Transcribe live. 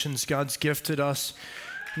God's gifted us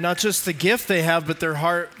not just the gift they have, but their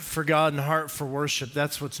heart for God and heart for worship.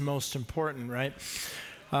 That's what's most important, right?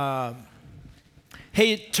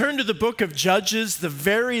 Hey, turn to the book of Judges, the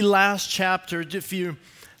very last chapter. If you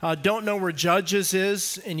don't know where Judges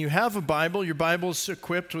is and you have a Bible, your Bible's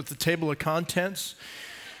equipped with the table of contents.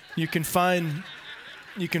 You can find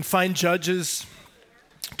Judges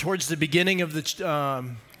towards the beginning of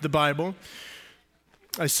the Bible.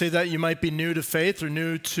 I say that you might be new to faith or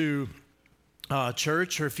new to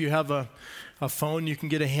church, or if you have a phone, you can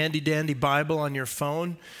get a handy-dandy Bible on your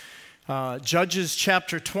phone. Judges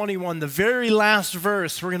chapter 21, the very last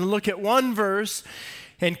verse. We're going to look at one verse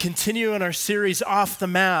and continue in our series Off the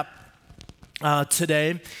Map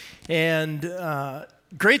today. And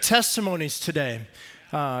great testimonies today.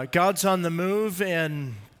 God's on the move,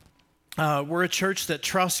 and we're a church that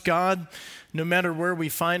trusts God no matter where we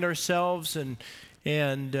find ourselves. And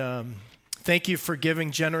thank you for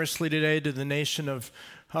giving generously today to the nation of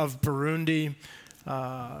Burundi.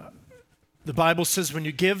 The Bible says when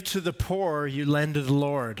you give to the poor, you lend to the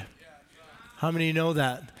Lord. How many know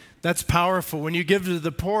that? That's powerful. When you give to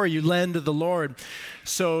the poor, you lend to the Lord.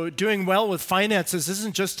 So doing well with finances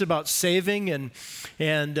isn't just about saving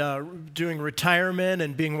and doing retirement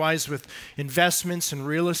and being wise with investments and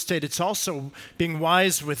real estate. It's also being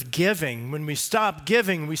wise with giving. When we stop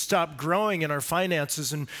giving, we stop growing in our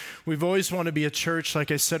finances. And we've always wanted to be a church, like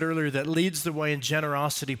I said earlier, that leads the way in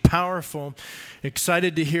generosity. Powerful.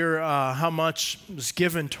 Excited to hear how much was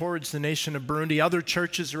given towards the nation of Burundi. Other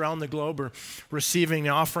churches around the globe are receiving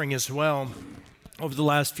an offering as well over the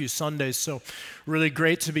last few Sundays. So really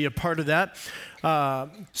great to be a part of that.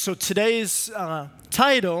 So today's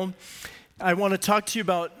title, I want to talk to you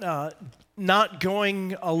about not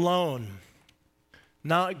going alone.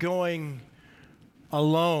 Not going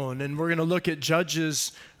alone. And we're going to look at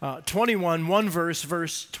Judges 21, one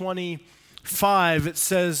verse 25. It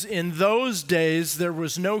says, "In those days there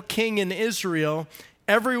was no king in Israel.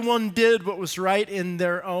 Everyone did what was right in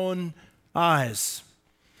their own eyes."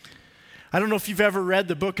 I don't know if you've ever read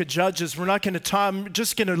the book of Judges. We're not going to talk, I'm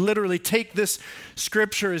just going to literally take this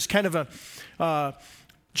scripture as kind of a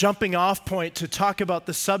jumping off point to talk about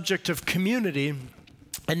the subject of community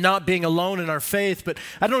and not being alone in our faith. But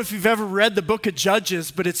I don't know if you've ever read the book of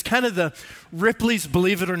Judges, but it's kind of the Ripley's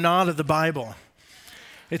Believe It or Not of the Bible.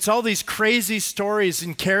 It's all these crazy stories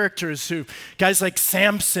and characters guys like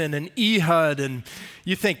Samson and Ehud, and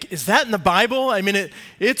you think, is that in the Bible? I mean,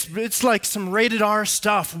 it's like some rated R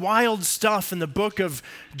stuff, wild stuff in the book of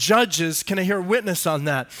Judges. Can I hear a witness on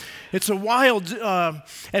that? It's a wild,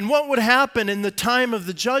 and what would happen in the time of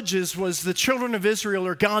the Judges was the children of Israel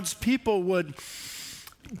or God's people would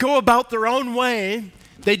go about their own way,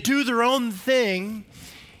 they'd do their own thing,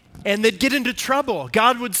 and they'd get into trouble.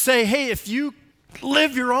 God would say, hey, if you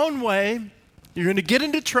live your own way, you're going to get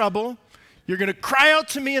into trouble, you're going to cry out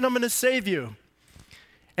to me, and I'm going to save you.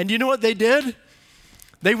 And you know what they did?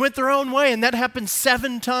 They went their own way, and that happened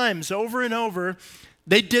 7 times over and over.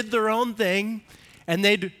 They did their own thing, and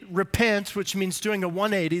they'd repent, which means doing a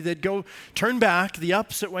 180. They'd go turn back the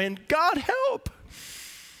opposite way, and God help.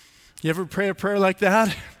 You ever pray a prayer like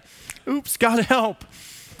that? Oops, God help.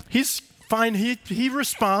 He's fine. He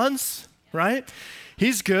responds, right?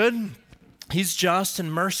 He's good. He's just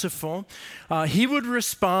and merciful. He would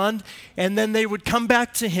respond, and then they would come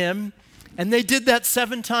back to him, and they did that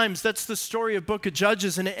 7 times. That's the story of book of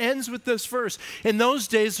Judges, and it ends with this verse. In those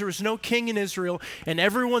days, there was no king in Israel, and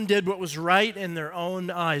everyone did what was right in their own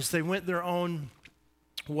eyes. They went their own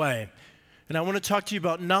way. And I want to talk to you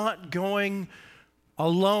about not going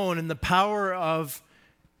alone and the power of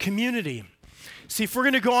community. See, if we're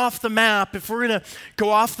going to go off the map, if we're going to go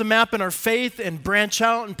off the map in our faith and branch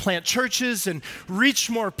out and plant churches and reach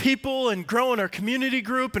more people and grow in our community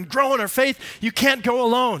group and grow in our faith, you can't go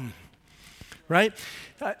alone, right?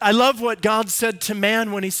 I love what God said to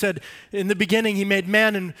man when he said, in the beginning, he made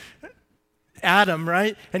man and Adam,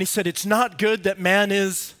 right? And he said, it's not good that man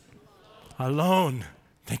is alone.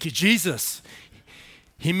 Thank you, Jesus.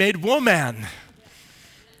 He made woman,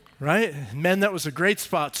 right? Men, that was a great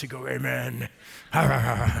spot to go, amen.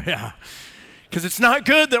 Yeah, because it's not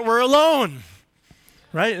good that we're alone,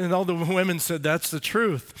 right? And all the women said, that's the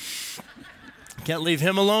truth. Can't leave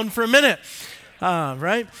him alone for a minute,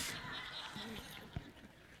 right?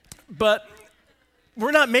 But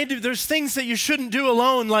we're not made to, there's things that you shouldn't do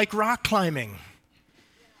alone, like rock climbing,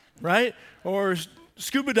 right? Or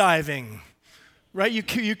scuba diving, right? You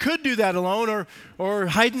could do that alone, or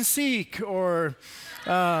hide and seek, or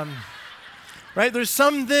right? There's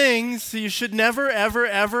some things you should never, ever,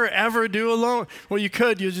 ever, ever do alone. Well, you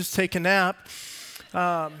could. You just take a nap.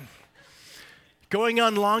 Going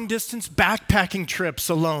on long distance backpacking trips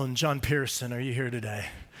alone. John Pearson, are you here today?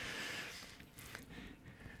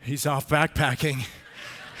 He's off backpacking.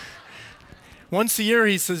 Once a year,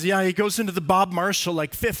 he says, he goes into the Bob Marshall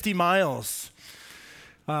like 50 miles.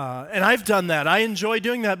 And I've done that. I enjoy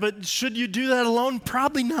doing that. But should you do that alone?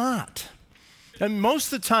 Probably not. And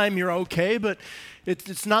most of the time, you're okay, but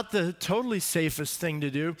it's not the totally safest thing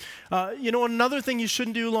to do. Another thing you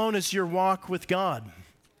shouldn't do alone is your walk with God.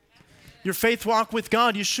 Your faith walk with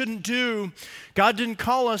God, you shouldn't do. God didn't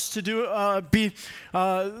call us to be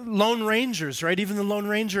lone rangers, right? Even the Lone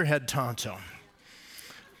Ranger had Tonto.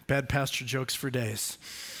 Bad pastor jokes for days.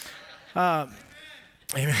 Amen.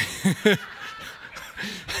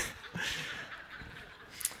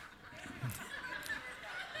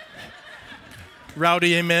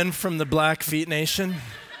 Rowdy amen from the Blackfeet Nation.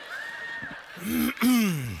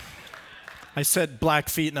 I said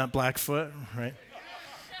Blackfeet, not Blackfoot, right?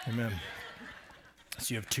 Amen.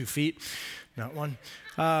 So you have 2 feet, not one.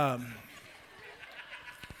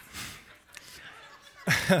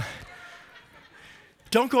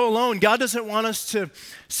 Don't go alone. God doesn't want us to.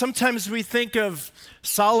 Sometimes we think of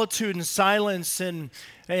solitude and silence and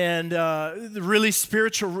the really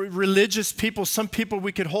spiritual, religious people. Some people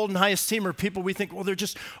we could hold in high esteem are people we think, well, they're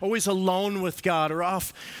just always alone with God or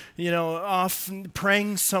off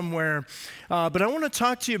praying somewhere. But I want to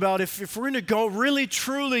talk to you about if we're going to go really,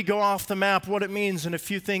 truly go off the map, what it means and a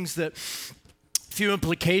few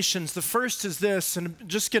implications. The first is this, and I'm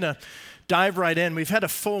just going to dive right in. We've had a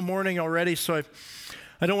full morning already, so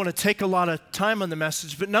I don't want to take a lot of time on the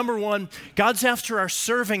message. But number one, God's after our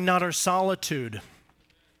serving, not our solitude.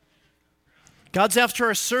 God's after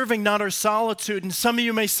our serving, not our solitude. And some of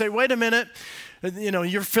you may say, wait a minute,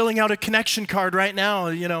 you're filling out a connection card right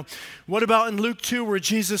now. What about in Luke 2 where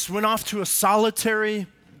Jesus went off to a solitary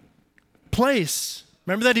place?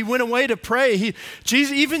 Remember that he went away to pray.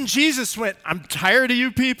 Even Jesus went, I'm tired of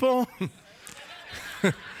you people.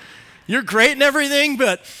 You're great and everything,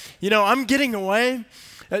 but, I'm getting away.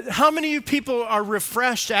 How many of you people are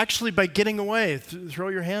refreshed actually by getting away? Throw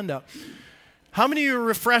your hand up. How many of you are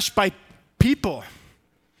refreshed by people?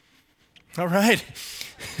 All right.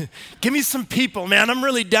 Give me some people, man. I'm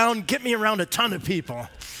really down. Get me around a ton of people.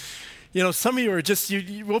 Some of you are just,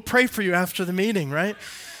 we'll pray for you after the meeting, right?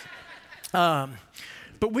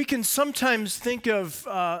 But we can sometimes think of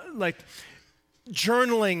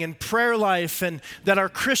journaling and prayer life and that our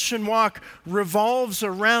Christian walk revolves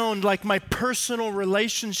around like my personal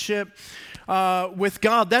relationship with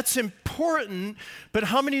God. That's important, but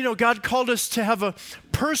how many know God called us to have a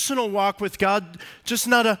personal walk with God, just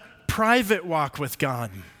not a private walk with God?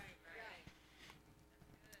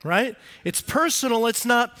 Right? It's personal. It's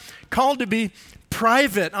not called to be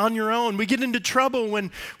private on your own. We get into trouble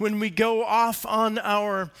when we go off on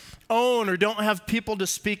our own or don't have people to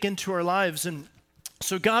speak into our lives. And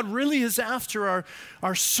so God really is after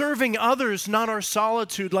our serving others, not our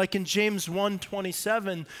solitude. Like in James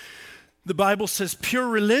 1:27, the Bible says pure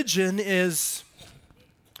religion is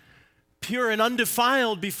pure and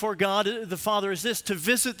undefiled before God the Father is this, to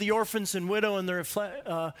visit the orphans and widow in their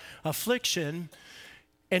affliction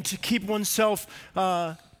and to keep oneself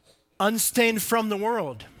unstained from the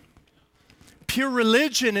world. Pure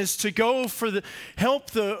religion is to go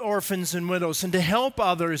help the orphans and widows and to help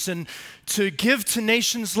others and to give to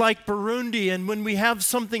nations like Burundi. And when we have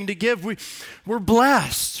something to give, we're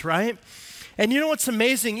blessed, right? And you know what's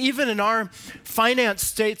amazing? Even in our finance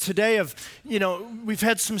state today we've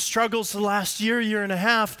had some struggles the last year and a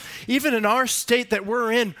half. Even in our state that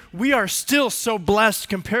we're in, we are still so blessed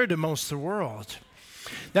compared to most of the world.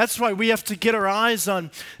 That's why we have to get our eyes on.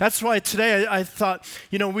 That's why today I thought,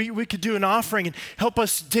 we could do an offering and help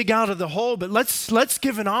us dig out of the hole. But let's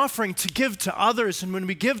give an offering to give to others. And when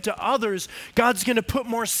we give to others, God's going to put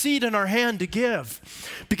more seed in our hand to give,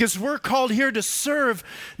 because we're called here to serve,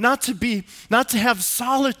 not to have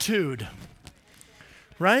solitude,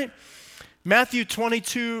 right? Matthew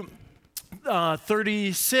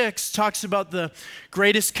 22:36 talks about the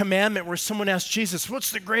greatest commandment, where someone asked Jesus,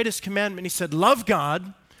 what's the greatest commandment? He said, love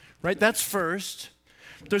God, right? That's first.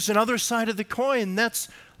 There's another side of the coin. That's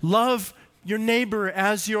love your neighbor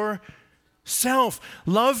as yourself.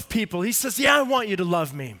 Love people. He says, I want you to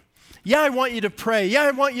love me. I want you to pray.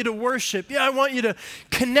 I want you to worship. I want you to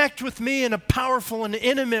connect with me in a powerful and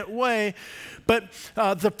intimate way. But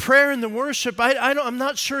the prayer and the worship, I'm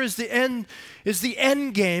not sure is the end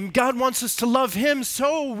game. God wants us to love Him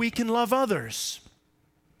so we can love others,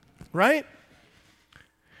 right?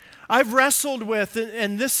 I've wrestled with,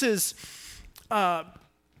 and this is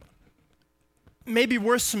maybe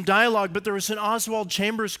worth some dialogue, but there was an Oswald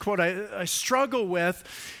Chambers quote I struggle with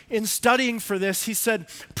in studying for this. He said,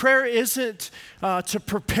 prayer isn't to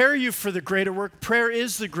prepare you for the greater work. Prayer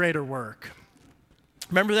is the greater work.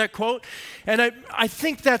 Remember that quote? And I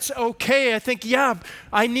think that's okay. I think, yeah,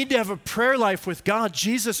 I need to have a prayer life with God.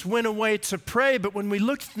 Jesus went away to pray, but when we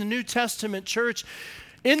look at the New Testament church,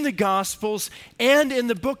 in the Gospels and in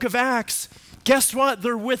the book of Acts, guess what?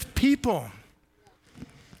 They're with people.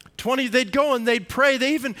 They'd go and they'd pray.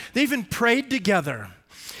 They even prayed together.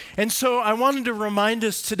 And so I wanted to remind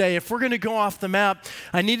us today, if we're going to go off the map,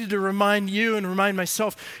 I needed to remind you and remind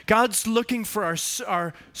myself, God's looking for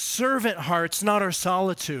our servant hearts, not our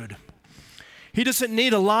solitude. He doesn't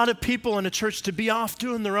need a lot of people in a church to be off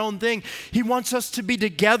doing their own thing. He wants us to be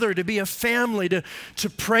together, to be a family, to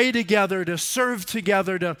pray together, to serve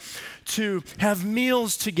together, to have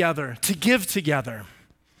meals together, to give together,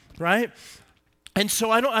 right? And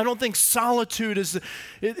so I don't think solitude is,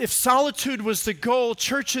 if solitude was the goal,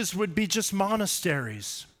 churches would be just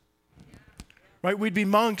monasteries, right? We'd be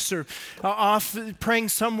monks or off praying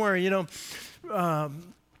somewhere,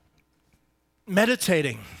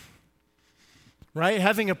 meditating, right?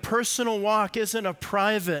 Having a personal walk isn't a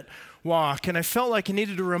private walk. And I felt like I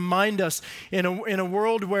needed to remind us in a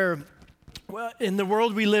world where, in the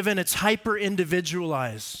world we live in, it's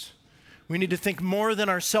hyper-individualized. We need to think more than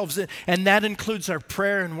ourselves, and that includes our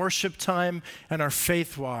prayer and worship time and our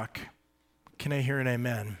faith walk. Can I hear an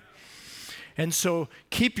amen? And so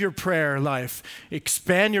keep your prayer life,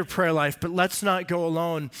 expand your prayer life, but let's not go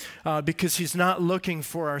alone because he's not looking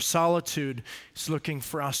for our solitude. He's looking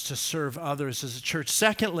for us to serve others as a church.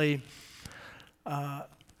 Secondly,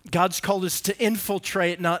 God's called us to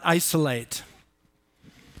infiltrate, not isolate.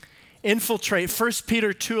 Infiltrate. 1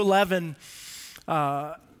 Peter 2:11,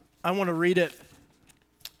 I want to read it.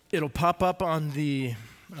 It'll pop up on the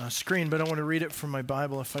screen, but I want to read it from my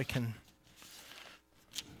Bible if I can.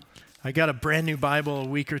 I got a brand new Bible a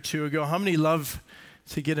week or two ago. How many love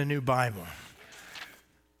to get a new Bible?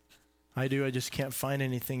 I do. I just can't find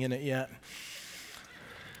anything in it yet.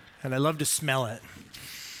 And I love to smell it.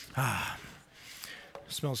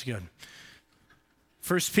 Smells good.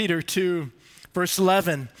 1 Peter 2, verse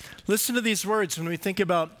 11. Listen to these words when we think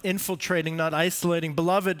about infiltrating, not isolating.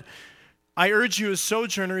 Beloved, I urge you as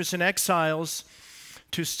sojourners and exiles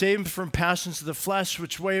to stay from passions of the flesh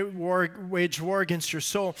which wage war against your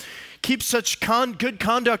soul. Keep such good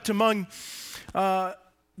conduct among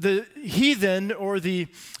the heathen or the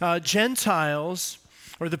Gentiles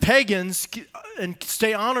or the pagans, and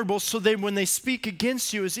stay honorable so when they speak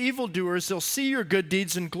against you as evildoers, they'll see your good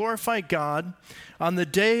deeds and glorify God on the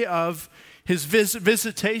day of his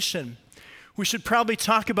visitation. We should probably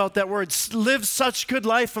talk about that word. Live such good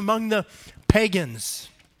life among the pagans.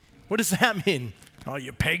 What does that mean? All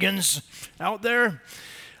you pagans out there?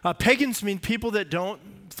 Pagans mean people that don't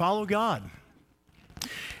follow God.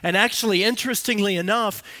 And actually, interestingly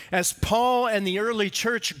enough, as Paul and the early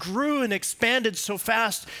church grew and expanded so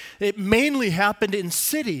fast, it mainly happened in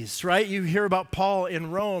cities, right? You hear about Paul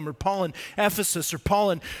in Rome or Paul in Ephesus or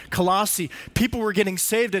Paul in Colossae. People were getting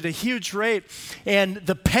saved at a huge rate. And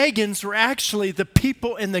the pagans were actually the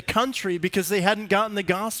people in the country because they hadn't gotten the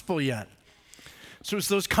gospel yet. So it was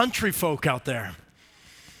those country folk out there.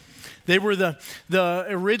 They were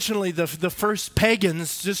originally the first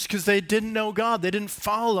pagans just because they didn't know God. They didn't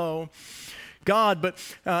follow God. But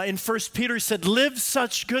in 1 Peter he said, live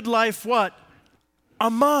such good life, what?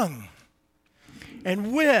 Among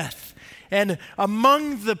and with and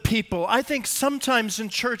among the people. I think sometimes in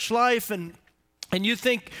church life and you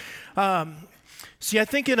think, I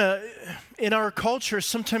think in our culture,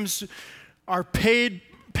 sometimes our paid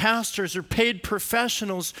pastors or paid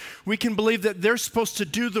professionals, we can believe that they're supposed to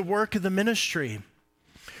do the work of the ministry.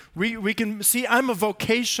 We can see, I'm a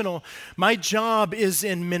vocational, my job is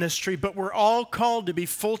in ministry, but we're all called to be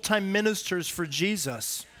full-time ministers for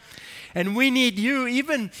Jesus. And we need you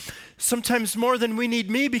even sometimes more than we need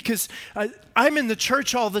me because I'm in the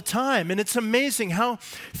church all the time, and it's amazing how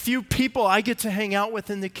few people I get to hang out with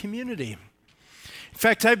in the community. In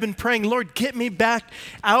fact, I've been praying, Lord, get me back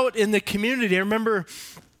out in the community. I remember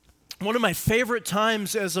one of my favorite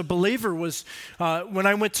times as a believer was when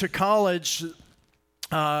I went to college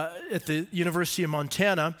at the University of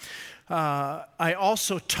Montana. I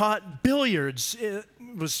also taught billiards. It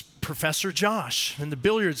was Professor Josh in the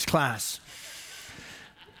billiards class.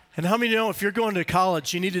 And how many know if you're going to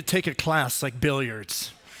college, you need to take a class like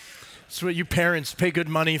billiards? It's what you parents pay good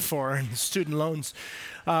money for and student loans.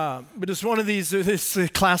 But it's one of these, this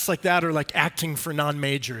class like that or like acting for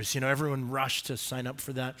non-majors. Everyone rushed to sign up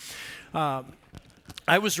for that.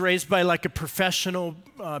 I was raised by like a professional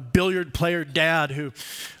billiard player dad who,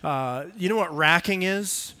 you know what racking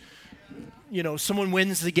is? You know, someone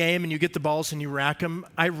wins the game and you get the balls and you rack them.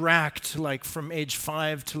 I racked like from age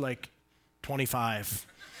 5 to like 25.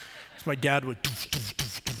 So my dad would,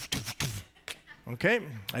 okay,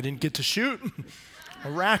 I didn't get to shoot. I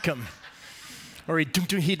rack him. Or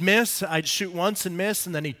he'd miss, I'd shoot once and miss,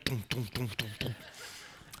 and then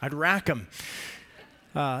I'd rack him.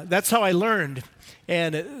 That's how I learned.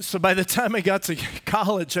 And so by the time I got to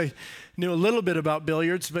college, I knew a little bit about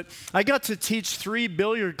billiards, but I got to teach 3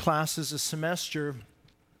 billiard classes a semester,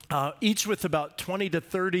 each with about 20 to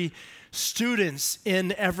 30 students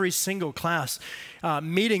in every single class.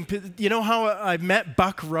 You know how I met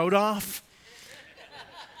Buck Rodoff?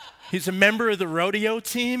 He's a member of the rodeo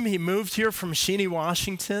team. He moved here from Sheeny,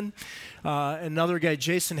 Washington. Another guy,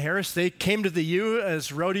 Jason Harris, they came to the U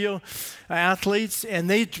as rodeo athletes, and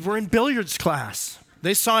they were in billiards class.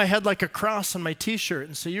 They saw I had like a cross on my T-shirt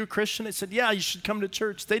and said, "You a Christian?" I said, "Yeah, you should come to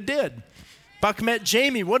church." They did. Buck met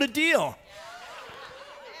Jamie. What a deal.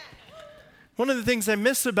 One of the things I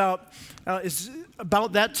miss about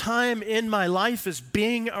that time in my life is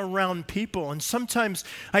being around people. And sometimes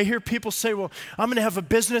I hear people say, "Well, I'm going to have a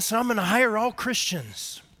business and I'm going to hire all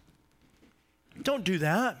Christians." Don't do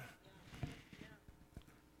that.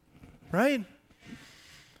 Right?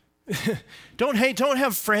 Don't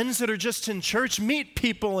have friends that are just in church. Meet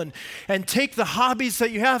people and take the hobbies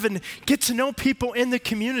that you have and get to know people in the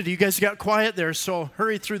community. You guys got quiet there, so I'll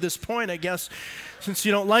hurry through this point, I guess, since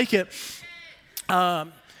you don't like it.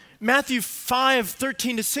 Matthew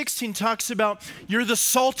 5:13-16 talks about you're the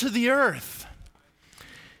salt of the earth.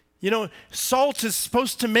 You know, salt is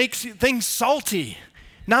supposed to make things salty,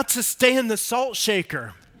 not to stay in the salt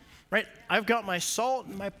shaker, right? I've got my salt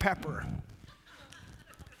and my pepper,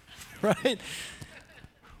 right?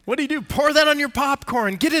 What do? Pour that on your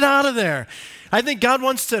popcorn. Get it out of there. I think God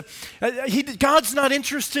wants to, God's not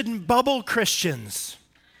interested in bubble Christians,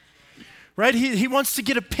 right? He wants to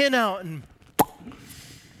get a pin out and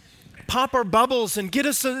pop our bubbles and get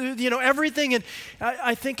us, everything. And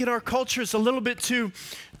I think in our culture is a little bit too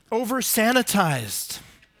over-sanitized,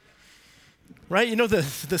 right? You know, the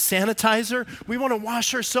sanitizer? We want to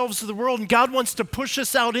wash ourselves of the world, and God wants to push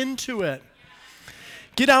us out into it.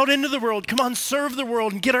 Get out into the world. Come on, serve the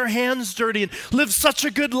world and get our hands dirty and live such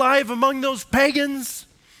a good life among those pagans.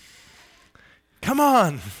 Come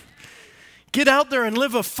on. Get out there and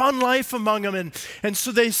live a fun life among them. And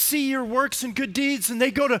so they see your works and good deeds, and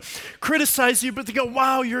they go to criticize you, but they go,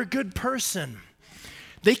 "Wow, you're a good person."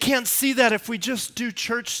 They can't see that if we just do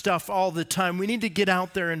church stuff all the time. We need to get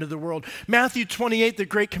out there into the world. Matthew 28, the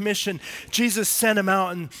Great Commission, Jesus sent them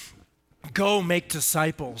out and go make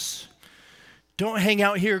disciples. Don't hang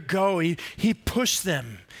out here, go. He pushed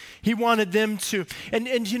them. He wanted them to,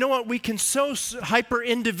 and you know what? We can so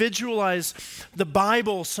hyper-individualize the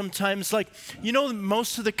Bible sometimes. Like, you know,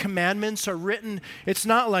 most of the commandments are written, it's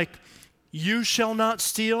not like, "You shall not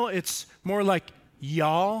steal." It's more like,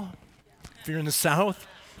 "Y'all," if you're in the South,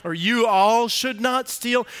 or "You all should not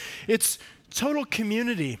steal." It's total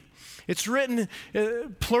community. It's written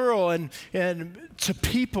plural and to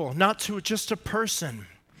people, not to just a person.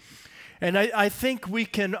 And I think we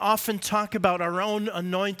can often talk about our own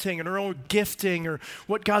anointing and our own gifting or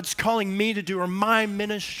what God's calling me to do or my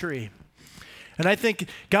ministry. And I think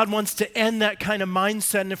God wants to end that kind of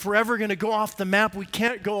mindset. And if we're ever going to go off the map, we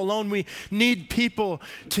can't go alone. We need people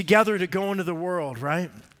together to go into the world,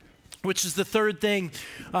 right? Which is the third thing.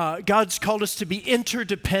 God's called us to be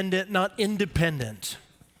interdependent, not independent.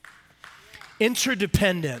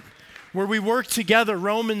 Interdependent. Where we work together,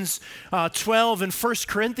 Romans 12 and 1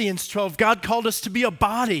 Corinthians 12, God called us to be a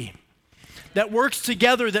body that works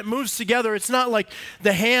together, that moves together. It's not like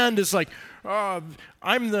the hand is like, "I'm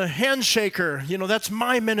the handshaker, that's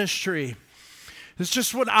my ministry." It's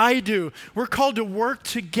just what I do. We're called to work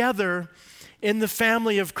together in the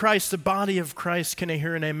family of Christ, the body of Christ. Can I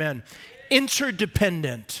hear an amen?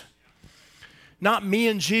 Interdependent. Not me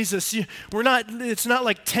and Jesus. It's not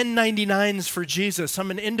like 1099s for Jesus. I'm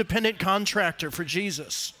an independent contractor for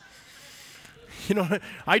Jesus.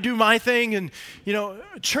 I do my thing, and,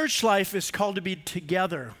 church life is called to be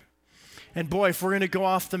together. And boy, if we're going to go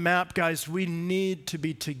off the map, guys, we need to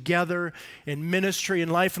be together in ministry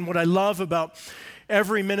and life. And what I love about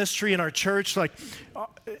every ministry in our church, like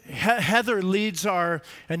Heather leads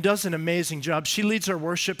and does an amazing job. She leads our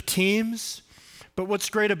worship teams. But what's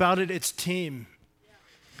great about it, it's team.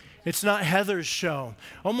 It's not Heather's show.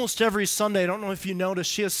 Almost every Sunday, I don't know if you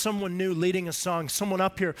noticed, she has someone new leading a song, someone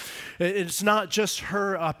up here. It's not just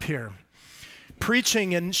her up here.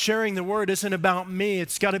 preaching and sharing the word isn't about me.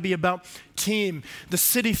 It's got to be about team. The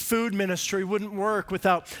city food ministry wouldn't work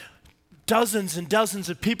without dozens and dozens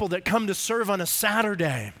of people that come to serve on a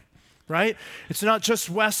Saturday, right? It's not just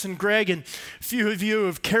Wes and Greg, and a few of you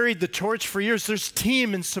have carried the torch for years. There's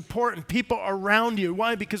team and support and people around you.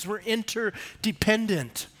 Why? Because we're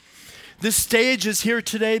interdependent. This stage is here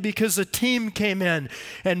today because a team came in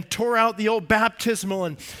and tore out the old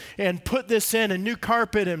baptismal and put this in, a new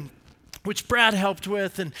carpet, and which Brad helped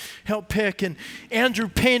with and helped pick, and Andrew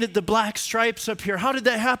painted the black stripes up here. How did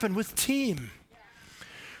that happen? With team.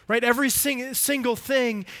 Right? Every single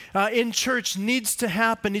thing in church needs to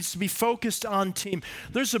happen, needs to be focused on team.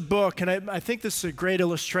 There's a book, and I think this is a great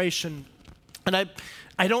illustration, and I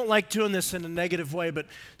don't like doing this in a negative way, but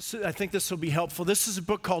I think this will be helpful. This is a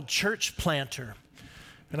book called Church Planter,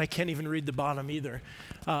 and I can't even read the bottom either.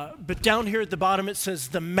 But down here at the bottom it says,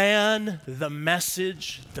 the man, the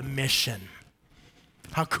message, the mission.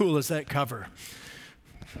 How cool is that cover?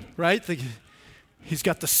 Right? He's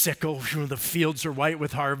got the sickle, the fields are white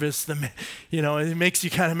with harvest. It makes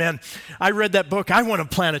you kind of, man, I read that book, I want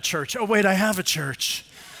to plant a church. Oh wait, I have a church.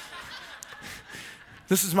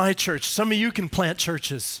 This is my church. Some of you can plant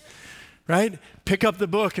churches, right? Pick up the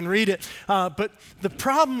book and read it. But the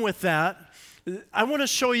problem with that, I want to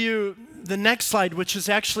show you the next slide, which is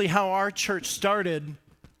actually how our church started.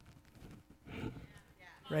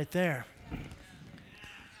 Right there.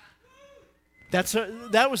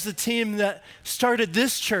 That was the team that started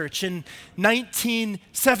this church in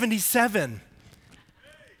 1977.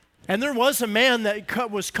 And there was a man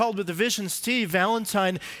that was called with a vision, Steve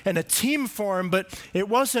Valentine, and a team formed, but it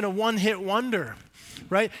wasn't a one-hit wonder,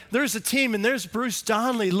 right? There's a team, and there's Bruce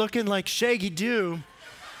Donnelly looking like Shaggy Doo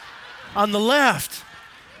on the left.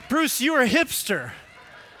 Bruce, you're a hipster.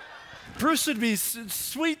 Bruce would be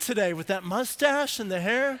sweet today with that mustache and the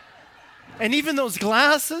hair, and even those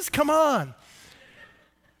glasses, come on.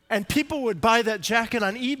 And people would buy that jacket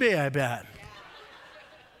on eBay, I bet.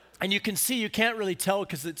 And you can see, you can't really tell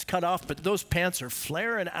because it's cut off, but those pants are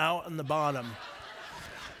flaring out on the bottom.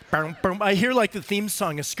 I hear like the theme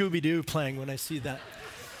song of Scooby-Doo playing when I see that.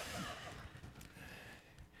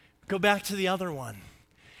 Go back to the other one.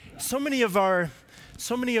 So many of our,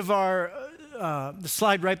 the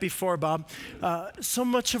slide right before, Bob, so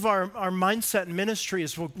much of our mindset and ministry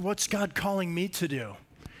is, well, what's God calling me to do?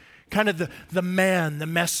 Kind of the man, the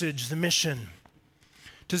message, the mission.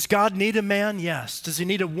 Does God need a man? Yes. Does he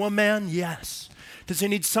need a woman? Yes. Does he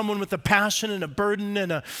need someone with a passion and a burden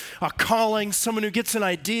and a calling, someone who gets an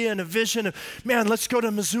idea and a vision of, man, let's go to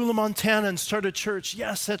Missoula, Montana and start a church?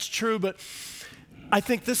 Yes, that's true, but I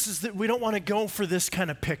think we don't want to go for this kind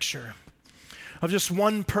of picture of just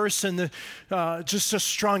one person, just a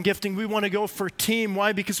strong gifting. We want to go for team.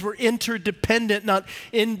 Why? Because we're interdependent, not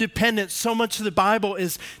independent. So much of the Bible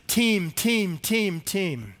is team, team, team,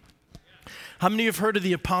 team. How many have heard of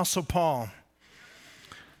the Apostle Paul?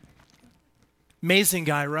 Amazing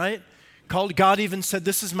guy, right? God even said,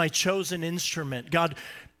 this is my chosen instrument. God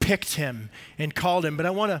picked him and called him. But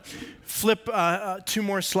I want to flip 2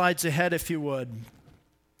 more slides ahead, if you would.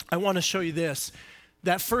 I want to show you this.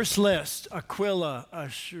 That first list, Aquila,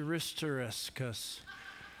 Aristarchus,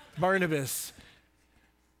 Barnabas,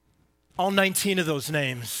 all 19 of those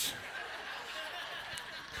names.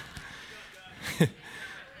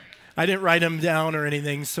 I didn't write them down or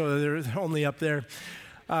anything, so they're only up there.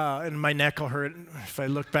 And my neck will hurt if I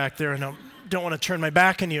look back there, and I don't want to turn my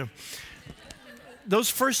back on you. Those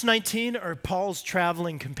first 19 are Paul's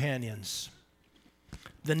traveling companions.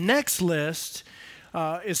 The next list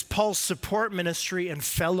is Paul's support ministry and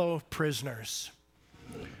fellow prisoners.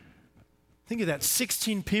 Think of that,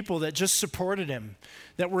 16 people that just supported him,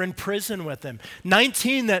 that were in prison with him.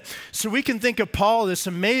 19 so we can think of Paul,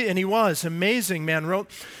 and he was amazing, man, wrote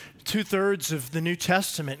 2/3 of the New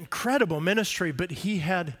Testament, incredible ministry, but he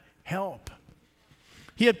had help.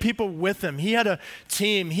 He had people with him. He had a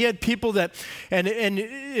team. He had people that, and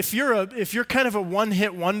if you're kind of a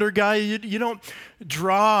one-hit wonder guy, you don't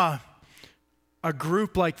draw a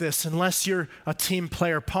group like this unless you're a team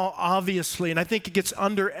player. Paul, obviously, and I think it gets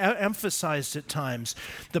underemphasized at times.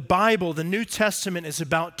 The Bible, the New Testament, is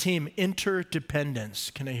about team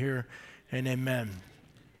interdependence. Can I hear an amen?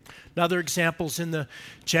 Other examples in the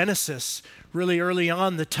Genesis, really early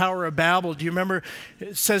on, the Tower of Babel. Do you remember?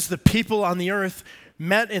 It says the people on the earth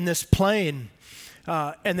met in this plain,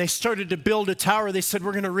 and they started to build a tower. They said,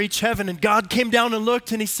 we're going to reach heaven. And God came down and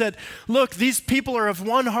looked, and he said, look, these people are of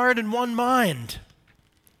one heart and one mind.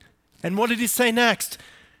 And what did he say next?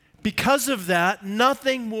 Because of that,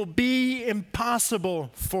 nothing will be impossible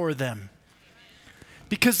for them.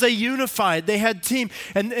 because they unified, they had team,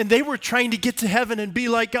 and they were trying to get to heaven and be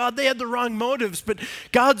like God. They had the wrong motives, but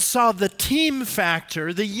God saw the team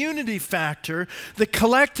factor, the unity factor, the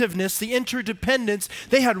collectiveness, the interdependence.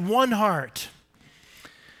 They had one heart.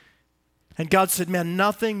 And God said, man,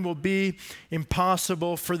 nothing will be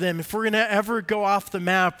impossible for them. If we're going to ever go off the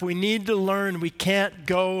map, we need to learn we can't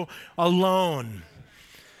go alone.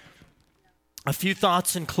 A few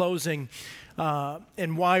thoughts in closing.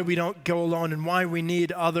 And why we don't go alone and why we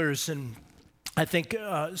need others. And I think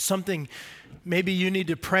something maybe you need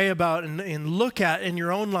to pray about and look at in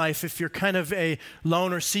your own life if you're kind of a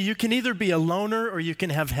loner. See, you can either be a loner or you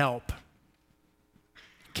can have help.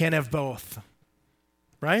 Can't have both,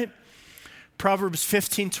 right? Proverbs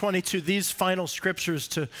 15:22, these final scriptures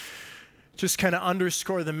to just kind of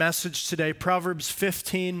underscore the message today. Proverbs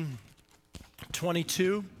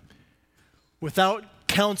 15:22, without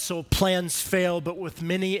counsel, plans fail, but with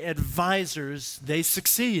many advisors, they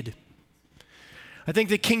succeed. I think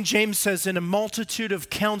the King James says, in a multitude of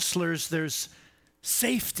counselors, there's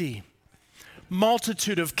safety.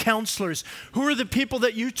 Multitude of counselors. Who are the people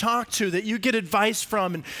that you talk to, that you get advice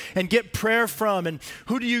from and get prayer from? And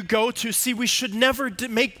who do you go to? See, we should never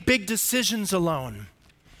make big decisions alone.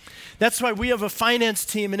 That's why we have a finance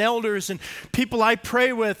team and elders and people I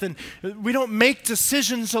pray with, and we don't make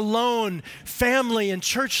decisions alone. Family and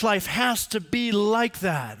church life has to be like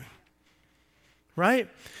that, right?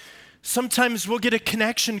 Sometimes we'll get a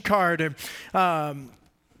connection card.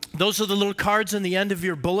 Those are the little cards in the end of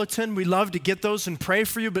your bulletin. We love to get those and pray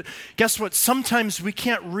for you, but guess what? Sometimes we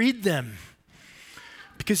can't read them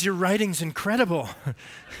because your writing's incredible.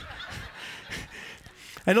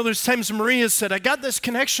 I know there's times Maria said, I got this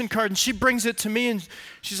connection card, and she brings it to me, and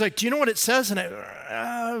she's like, do you know what it says?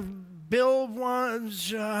 And Bill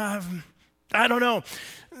wants, I don't know.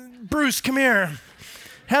 Bruce, come here.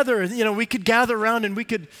 Heather, we could gather around, and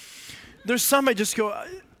there's some I just go,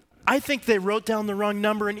 I think they wrote down the wrong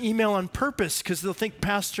number and email on purpose because they'll think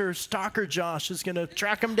Pastor Stalker Josh is going to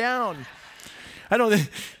track them down. I don't,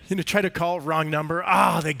 try to call wrong number.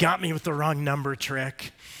 They got me with the wrong number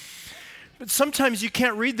trick. But sometimes you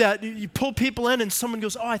can't read that. You pull people in and someone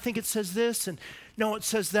goes, I think it says this, and no, it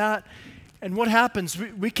says that. And what happens?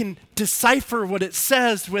 We can decipher what it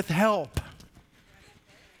says with help.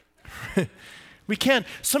 We can.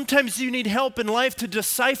 Sometimes you need help in life to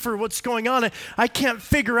decipher what's going on. I can't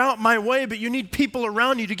figure out my way, but you need people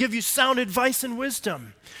around you to give you sound advice and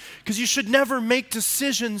wisdom. Because you should never make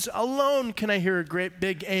decisions alone. Can I hear a great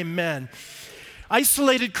big amen?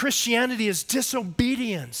 Isolated Christianity is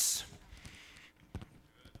disobedience.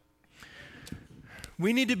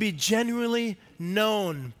 We need to be genuinely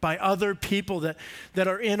known by other people that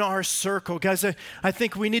are in our circle. Guys, I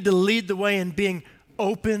think we need to lead the way in being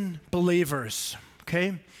open believers,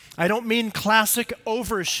 okay? I don't mean classic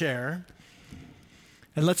overshare.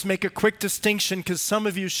 And let's make a quick distinction because some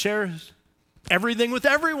of you share everything with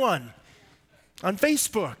everyone on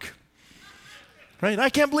Facebook, right? I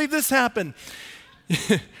can't believe this happened,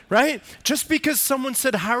 right? Just because someone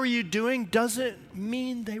said, how are you doing, doesn't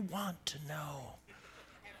mean they want to know.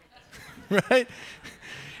 Right?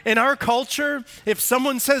 In our culture, if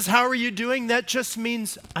someone says, how are you doing? That just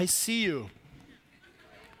means, I see you.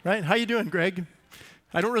 Right? How you doing, Greg?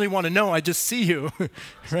 I don't really want to know. I just see you.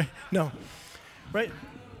 Right? No. Right?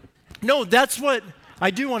 No, that's what,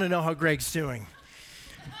 I do want to know how Greg's doing.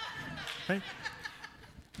 Right?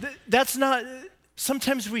 That's not,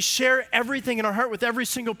 sometimes we share everything in our heart with every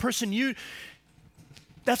single person.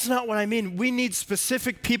 That's not what I mean. We need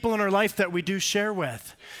specific people in our life that we do share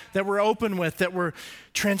with, that we're open with, that we're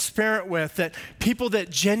transparent with, that people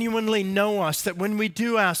that genuinely know us, that when we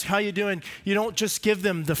do ask, how you doing, you don't just give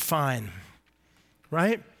them the fine,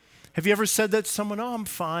 right? Have you ever said that to someone, I'm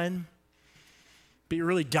fine, but you're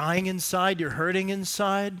really dying inside, you're hurting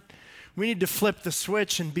inside? We need to flip the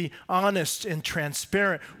switch and be honest and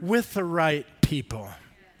transparent with the right people,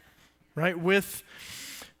 right? With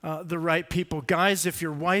the right people. Guys, if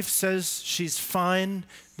your wife says she's fine,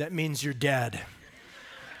 that means you're dead,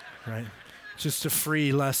 right? Just a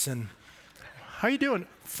free lesson. How you doing?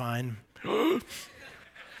 Fine.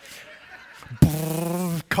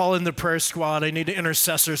 Call in the prayer squad. I need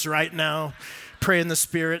intercessors right now. Pray in the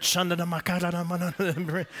Spirit.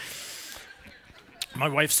 My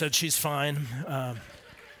wife said she's fine.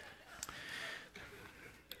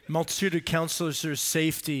 Multitude of counselors, there's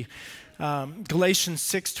safety. Galatians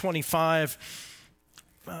 6:25,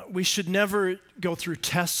 we should never go through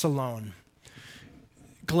tests alone.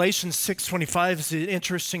 Galatians 6:25 is an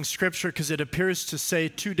interesting scripture because it appears to say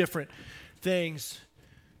two different things.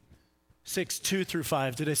 6:2 through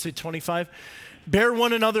 5. Did I say 25? Bear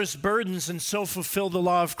one another's burdens and so fulfill the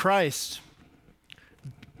law of Christ.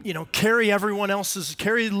 Carry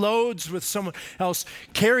carry loads with someone else.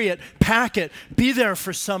 Carry it, pack it, be there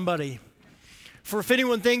for somebody. For if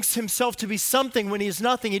anyone thinks himself to be something when he is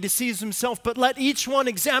nothing, he deceives himself. But let each one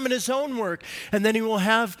examine his own work, and then he will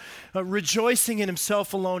have rejoicing in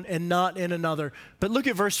himself alone and not in another. But look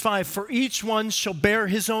at verse 5. For each one shall bear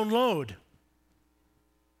his own load.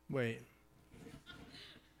 Wait.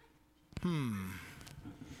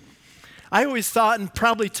 I always thought and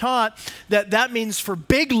probably taught that means for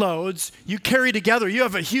big loads, you carry together. You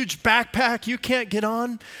have a huge backpack you can't get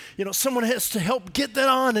on. Someone has to help get that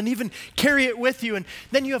on and even carry it with you. And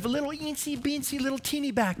then you have a little eensy-beensy little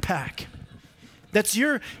teeny backpack. That's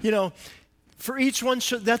your, for each one,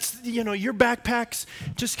 that's, your backpack's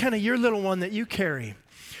just kind of your little one that you carry.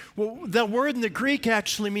 Well, the word in the Greek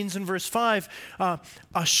actually means in verse 5,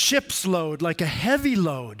 a ship's load, like a heavy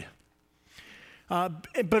load.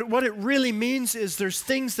 But what it really means is there's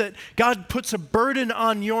things that God puts a burden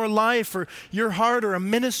on your life or your heart or a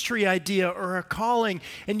ministry idea or a calling,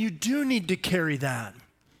 and you do need to carry that.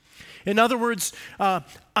 In other words,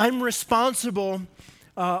 I'm responsible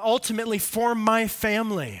ultimately for my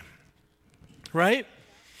family, right?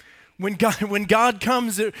 When God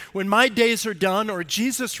comes, when my days are done or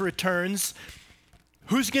Jesus returns,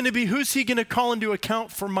 who's he going to call into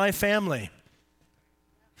account for my family?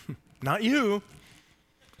 Not you.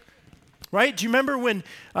 Right? Do you remember when,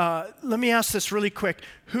 let me ask this really quick.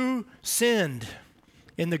 Who sinned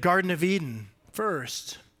in the Garden of Eden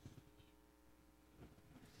first?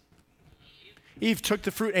 Eve took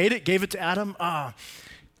the fruit, ate it, gave it to Adam.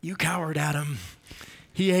 You coward, Adam.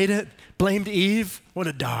 He ate it, blamed Eve. What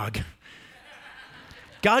a dog.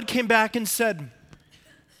 God came back and said,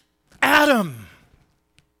 Adam,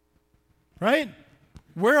 right?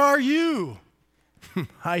 Where are you?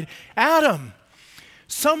 Adam.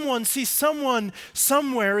 Someone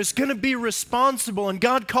somewhere is going to be responsible. And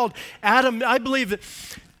God called Adam. I believe that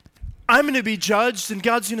I'm going to be judged, and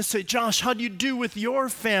God's going to say, Josh, how do you do with your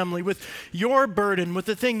family, with your burden, with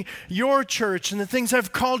the thing, your church, and the things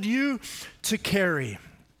I've called you to carry?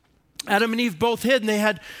 Adam and Eve both hid, and they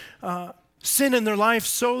had sin in their life,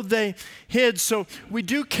 so they hid. So we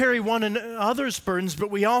do carry one another's burdens,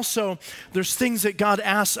 but there's things that God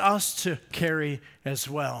asks us to carry as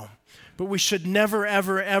well. But we should never,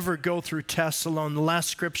 ever, ever go through tests alone. The last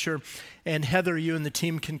scripture, and Heather, you and the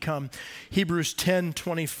team can come. Hebrews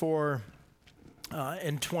 10:24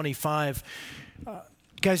 and 25.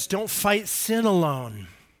 Guys, don't fight sin alone.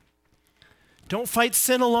 Don't fight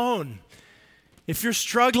sin alone. If you're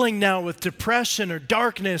struggling now with depression or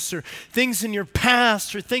darkness or things in your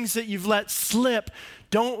past or things that you've let slip,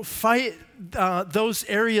 don't fight those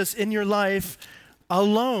areas in your life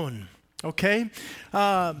alone, okay?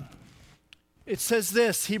 It says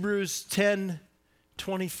this, Hebrews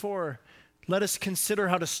 10:24. Let us consider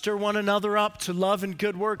how to stir one another up to love and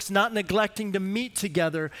good works, not neglecting to meet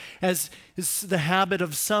together as is the habit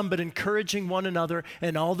of some, but encouraging one another,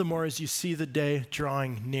 and all the more as you see the day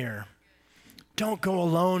drawing near. Don't go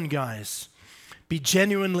alone, guys. Be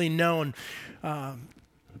genuinely known.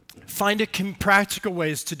 Find practical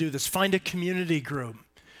ways to do this. Find a community group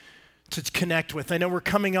to connect with. I know we're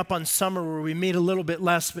coming up on summer where we meet a little bit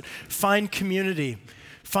less, but find community.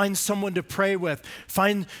 Find someone to pray with.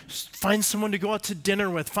 Find someone to go out to dinner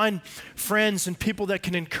with. Find friends and people that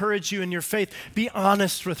can encourage you in your faith. Be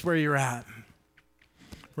honest with where you're at,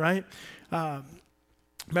 right?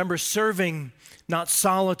 Remember, serving, not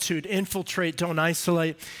solitude. Infiltrate, don't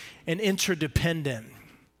isolate. And interdependent,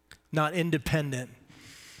 not independent.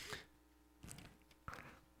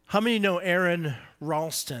 How many know Aaron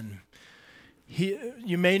Ralston?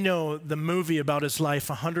 You may know the movie about his life,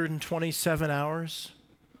 127 Hours.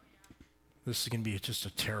 This is going to be just a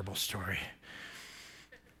terrible story.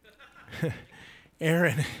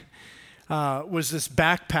 Aaron was this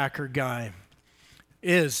backpacker guy,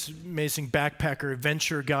 amazing backpacker,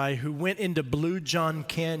 adventure guy who went into Blue John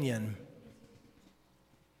Canyon.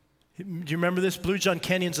 Do you remember this? Blue John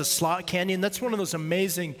Canyon's a slot canyon. That's one of those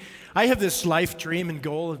amazing, I have this life dream and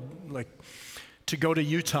goal to go to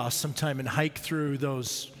Utah sometime and hike through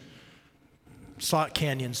those slot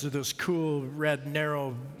canyons, or those cool, red,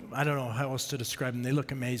 narrow, I don't know how else to describe them. They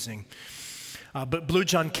look amazing. But Blue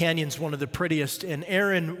John Canyon's one of the prettiest, and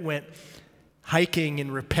Aaron went hiking and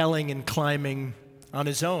rappelling and climbing on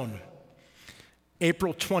his own.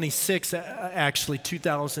 April 26, actually,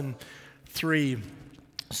 2003.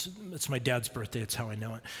 It's my dad's birthday. It's how I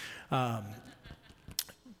know it.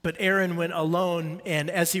 But Aaron went alone, and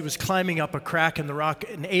as he was climbing up a crack in the rock,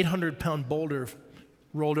 an 800-pound boulder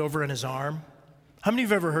rolled over in his arm. How many of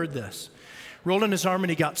you have ever heard this? rolled in his arm, and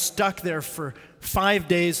he got stuck there for 5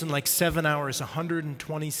 days and like 7 hours,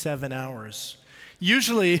 127 hours.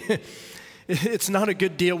 Usually, it's not a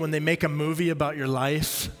good deal when they make a movie about your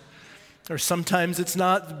life, or sometimes it's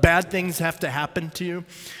not. Bad things have to happen to you.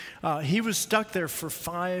 He was stuck there for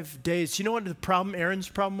 5 days. You know what the problem, Aaron's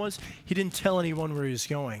problem was? He didn't tell anyone where he was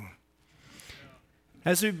going.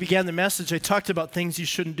 As we began the message, I talked about things you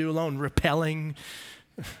shouldn't do alone: rappelling,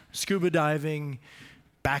 scuba diving,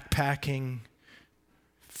 backpacking,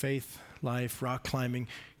 faith, life, rock climbing.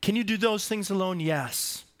 Can you do those things alone?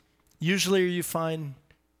 Yes. Usually, are you fine?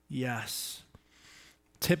 Yes.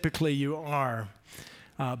 Typically, you are.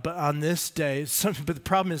 But on this day, but the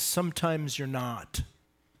problem is sometimes you're not.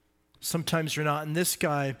 Sometimes you're not. And this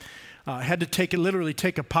guy had to literally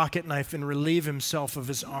take a pocket knife and relieve himself of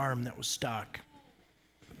his arm that was stuck.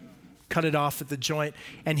 Cut it off at the joint,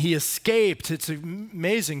 and he escaped. It's an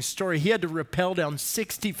amazing story. He had to rappel down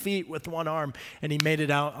 60 feet with one arm, and he made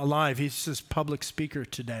it out alive. He's this public speaker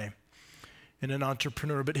today and an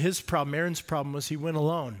entrepreneur. But his problem, Aaron's problem, was he went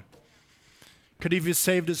alone. Could he have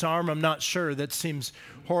saved his arm? I'm not sure. That seems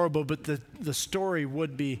horrible, but the story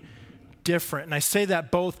would be different. And I say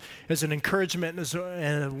that both as an encouragement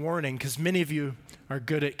and a warning, because many of you are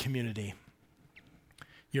good at community.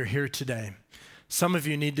 You're here today. Some of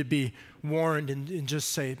you need to be warned and just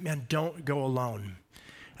say, man, don't go alone.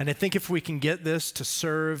 And I think if we can get this to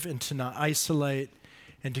serve and to not isolate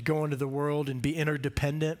and to go into the world and be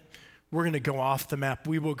interdependent, we're going to go off the map.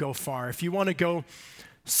 We will go far. If you want to go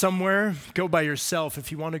somewhere, go by yourself.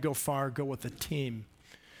 If you want to go far, go with a team.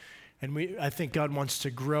 And I think God wants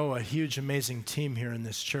to grow a huge, amazing team here in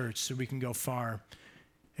this church so we can go far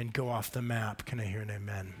and go off the map. Can I hear an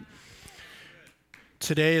amen?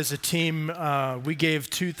 Today, as a team, we gave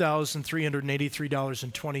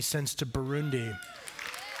 $2,383.20 to Burundi.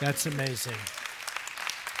 That's amazing.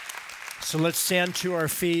 So let's stand to our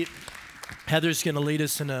feet. Heather's going to lead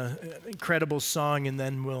us in an incredible song, and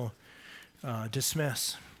then we'll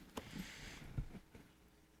dismiss.